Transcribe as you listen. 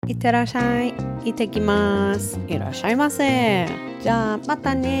いってらっしゃい。行ってきます。いらっしゃいませ。じゃあま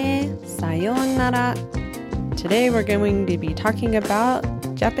たね。さようなら。Today we're going to be talking about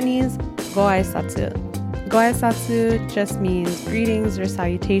Japanese ご挨拶. ご挨拶 just means greetings or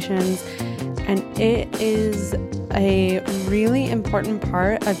salutations, and it is a really important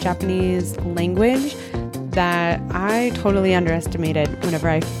part of Japanese language that I totally underestimated whenever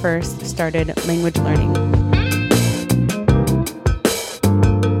I first started language learning.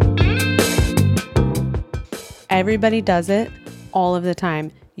 Everybody does it all of the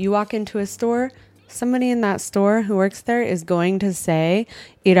time. You walk into a store, somebody in that store who works there is going to say,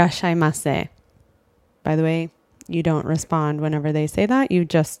 いらっしゃいませ. By the way, you don't respond whenever they say that. You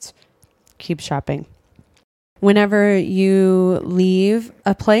just keep shopping. Whenever you leave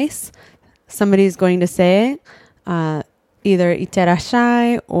a place, somebody's going to say either いってらっし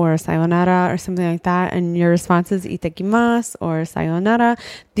ゃい or さよなら or something like that. And your response is いってきます or さよなら.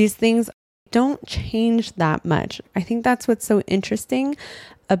 These things don't change that much. I think that's what's so interesting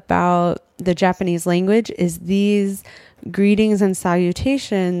about the Japanese language is these greetings and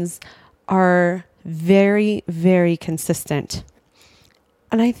salutations are very, very consistent.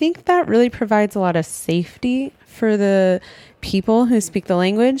 And I think that really provides a lot of safety for the people who speak the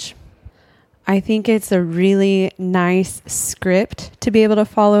language. I think it's a really nice script to be able to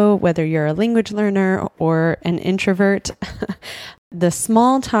follow, whether you're a language learner or an introvert. The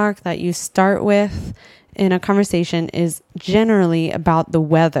small talk that you start with in a conversation is generally about the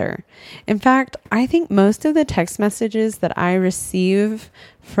weather. In fact, I think most of the text messages that I receive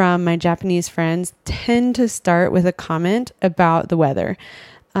from my Japanese friends tend to start with a comment about the weather.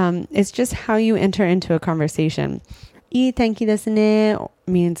 It's just how you enter into a conversation. いい天気ですね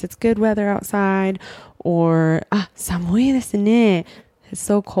means it's good weather outside, or 寒いですね it's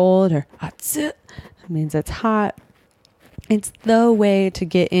so cold, or 暑 means it's hot. It's the way to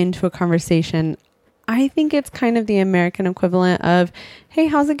get into a conversation. I think it's kind of the American equivalent of, hey,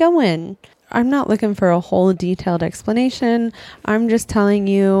 how's it going? I'm not looking for a whole detailed explanation. I'm just telling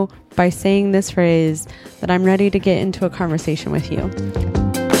you by saying this phrase that I'm ready to get into a conversation with you.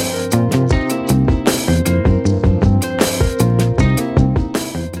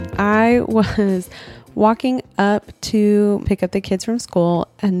 I was walking up to pick up the kids from school,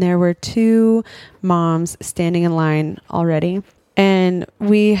 and there were two moms standing in line already. And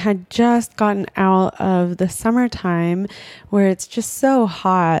we had just gotten out of the summertime where it's just so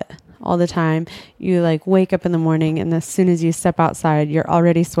hot all the time. You like wake up in the morning, and as soon as you step outside, you're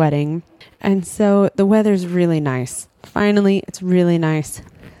already sweating. And so the weather's really nice. Finally, it's really nice.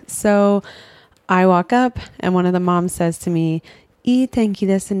 So I walk up, and one of the moms says to me, いい天気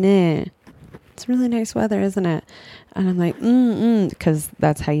ですね. It's really nice weather, isn't it? And I'm like, because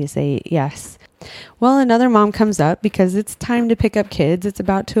that's how you say yes. Well, another mom comes up because it's time to pick up kids. It's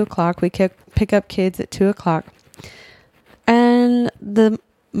about 2:00. We pick up kids at 2:00. And the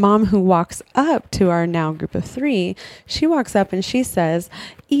mom who walks up to our now group of 3, she walks up and she says,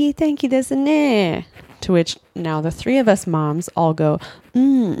 いい天気ですね. To which now the 3 of us moms all go,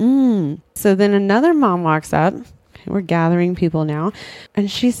 So then another mom walks up. We're gathering people now. And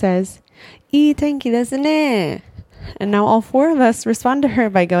she says, いい天気ですね. And now all 4 of us respond to her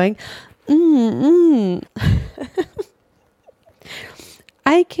by going,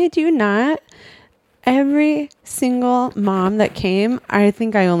 I kid you not. Every single mom that came, I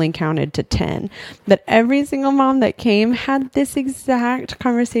think I only counted to 10, but every single mom that came had this exact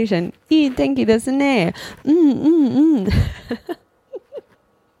conversation. いい天気ですね.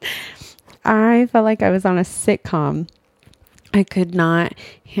 I felt like I was on a sitcom. I could not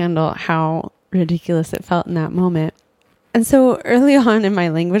handle how ridiculous it felt in that moment. And so early on in my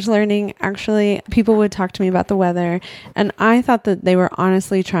language learning, actually, people would talk to me about the weather, and I thought that they were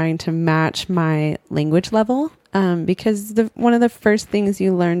honestly trying to match my language level, because one of the first things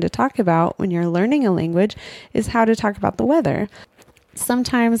you learn to talk about when you're learning a language is how to talk about the weather.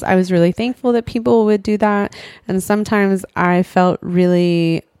 Sometimes I was really thankful that people would do that, and sometimes I just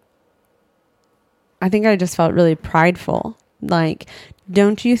felt really prideful. Like,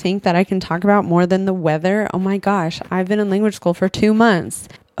 don't you think that I can talk about more than the weather? Oh my gosh, I've been in language school for 2 months.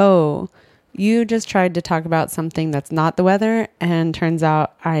 Oh, you just tried to talk about something that's not the weather, and turns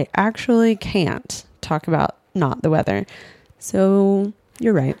out I actually can't talk about not the weather. So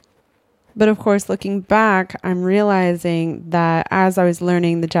you're right. But of course, looking back, I'm realizing that as I was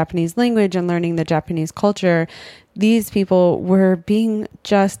learning the Japanese language and learning the Japanese culture, these people were being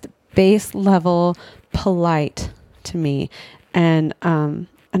just base level polite to me. And I'm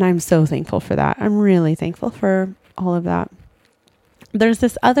so thankful for that. I'm really thankful for all of that. There's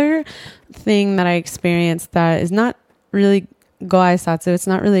this other thing that I experienced that is not really goaisatsu. It's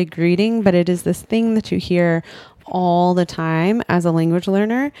not really a greeting, but it is this thing that you hear all the time as a language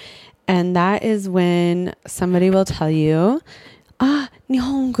learner. And that is when somebody will tell you,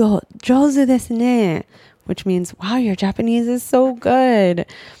 Nihongo jouzu desu ne, which means, wow, your Japanese is so good.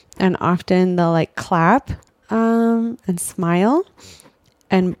 And often they'll like clap and smile.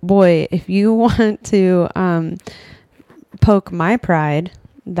 And boy, if you want to poke my pride,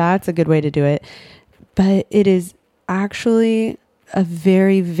 that's a good way to do it. But it is actually a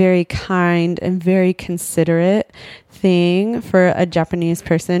very, very kind and very considerate thing for a Japanese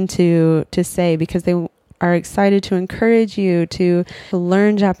person to say, because they are excited to encourage you to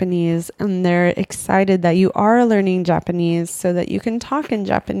learn Japanese, and they're excited that you are learning Japanese so that you can talk in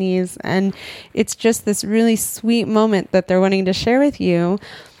Japanese. And it's just this really sweet moment that they're wanting to share with you.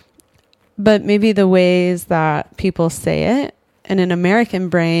 But maybe the ways that people say it in an American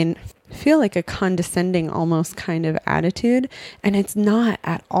brain feel like a condescending almost kind of attitude, and it's not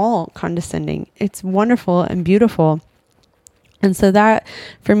at all condescending. It's wonderful and beautiful. And so that,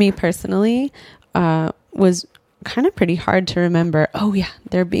 for me personally, was kind of pretty hard to remember. Oh yeah,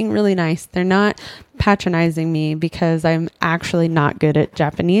 they're being really nice. They're not patronizing me because I'm actually not good at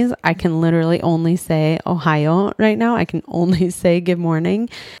Japanese. I can literally only say ohayo right now. I can only say good morning.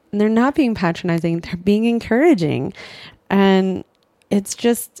 And they're not being patronizing. They're being encouraging. And it's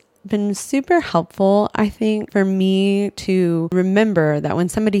just been super helpful, I think, for me to remember that when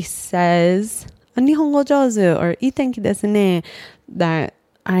somebody says "Nihongo jouzu" or "ii tenki desu ne," that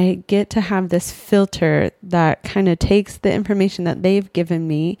I get to have this filter that kind of takes the information that they've given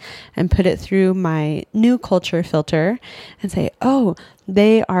me and put it through my new culture filter and say, oh,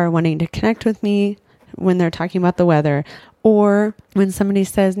 they are wanting to connect with me when they're talking about the weather. Or when somebody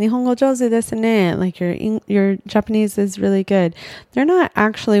says, Nihongo jouzu desu ne, like your Japanese is really good. They're not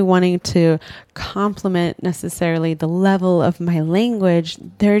actually wanting to compliment necessarily the level of my language.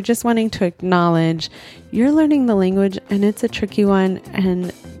 They're just wanting to acknowledge you're learning the language and it's a tricky one,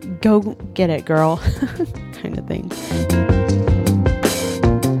 and go get it, girl, kind of thing.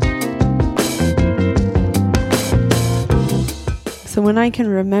 So when I can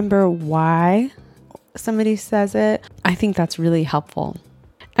remember why somebody says it, I think that's really helpful.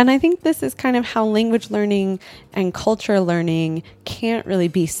 And I think this is kind of how language learning and culture learning can't really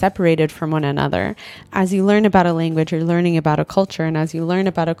be separated from one another. As you learn about a language, you're learning about a culture. And as you learn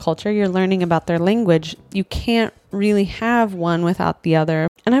about a culture, you're learning about their language. You can't really have one without the other.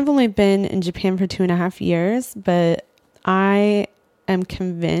 And I've only been in Japan for 2.5 years, but I am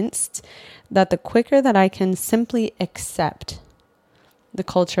convinced that the quicker that I can simply accept the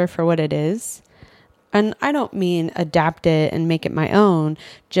culture for what it is, and I don't mean adapt it and make it my own,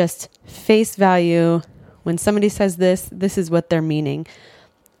 just face value. When somebody says this is what they're meaning.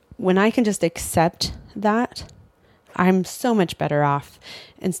 When I can just accept that, I'm so much better off,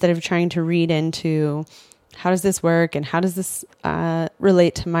 instead of trying to read into how does this work and how does this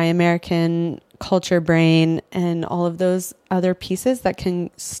relate to my American culture brain and all of those other pieces that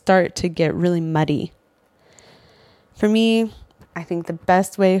can start to get really muddy. For me, I think the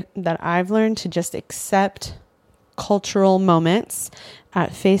best way that I've learned to just accept cultural moments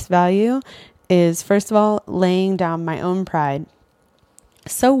at face value is, first of all, laying down my own pride.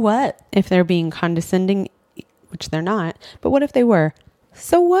 So what if they're being condescending, which they're not, but what if they were?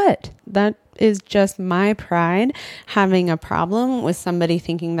 So what? That is just my pride having a problem with somebody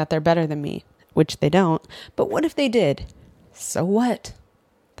thinking that they're better than me, which they don't. But what if they did? So what?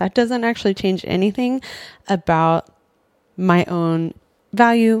 That doesn't actually change anything about my own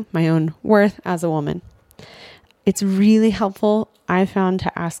value, my own worth as a woman. It's really helpful, I found,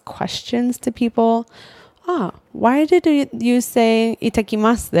 to ask questions to people. Why did you say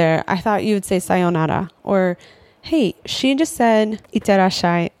itakimasu there? I thought you would say sayonara. Or, hey, she just said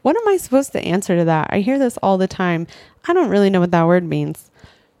iterashai. What am I supposed to answer to that? I hear this all the time. I don't really know what that word means.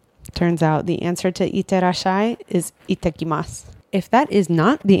 Turns out the answer to iterashai is itakimasu. If that is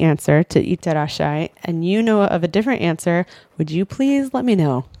not the answer to iterashai and you know of a different answer, would you please let me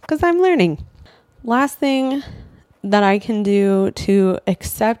know? Because I'm learning. Last thing that I can do to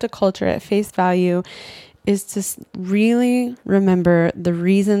accept a culture at face value is to really remember the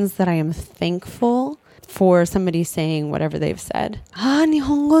reasons that I am thankful for somebody saying whatever they've said.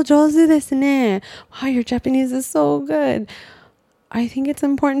 Nihongo jouzu desu ne. Wow, your Japanese is so good. I think it's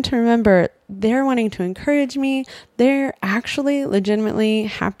important to remember they're wanting to encourage me. They're actually legitimately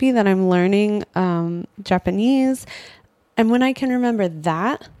happy that I'm learning Japanese. And when I can remember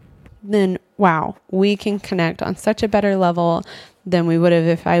that, then wow, we can connect on such a better level than we would have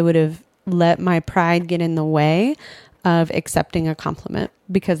if I would have let my pride get in the way of accepting a compliment,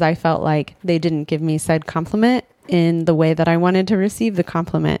 because I felt like they didn't give me said compliment in the way that I wanted to receive the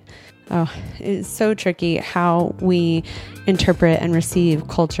compliment. Oh, it's so tricky how we interpret and receive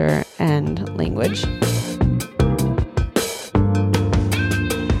culture and language.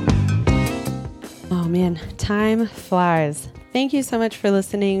 Oh man, time flies. Thank you so much for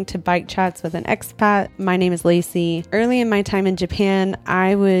listening to Bike Chats with an Expat. My name is Lacey. Early in my time in Japan,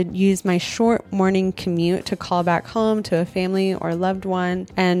 I would use my short morning commute to call back home to a family or loved one.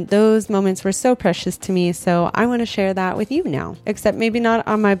 And those moments were so precious to me. So I want to share that with you now, except maybe not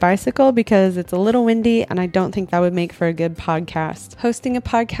on my bicycle because it's a little windy and I don't think that would make for a good podcast. Hosting a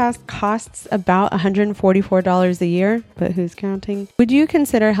podcast costs about $144 a year, but who's counting? Would you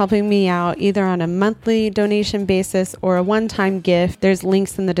consider helping me out either on a monthly donation basis or a one-time gift? There's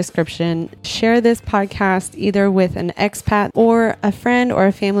links in the description. Share this podcast either with an expat or a friend or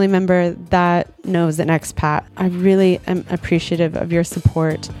a family member that knows an expat. I really am appreciative of your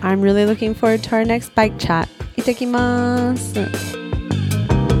support. I'm really looking forward to our next bike chat. Itakimasu.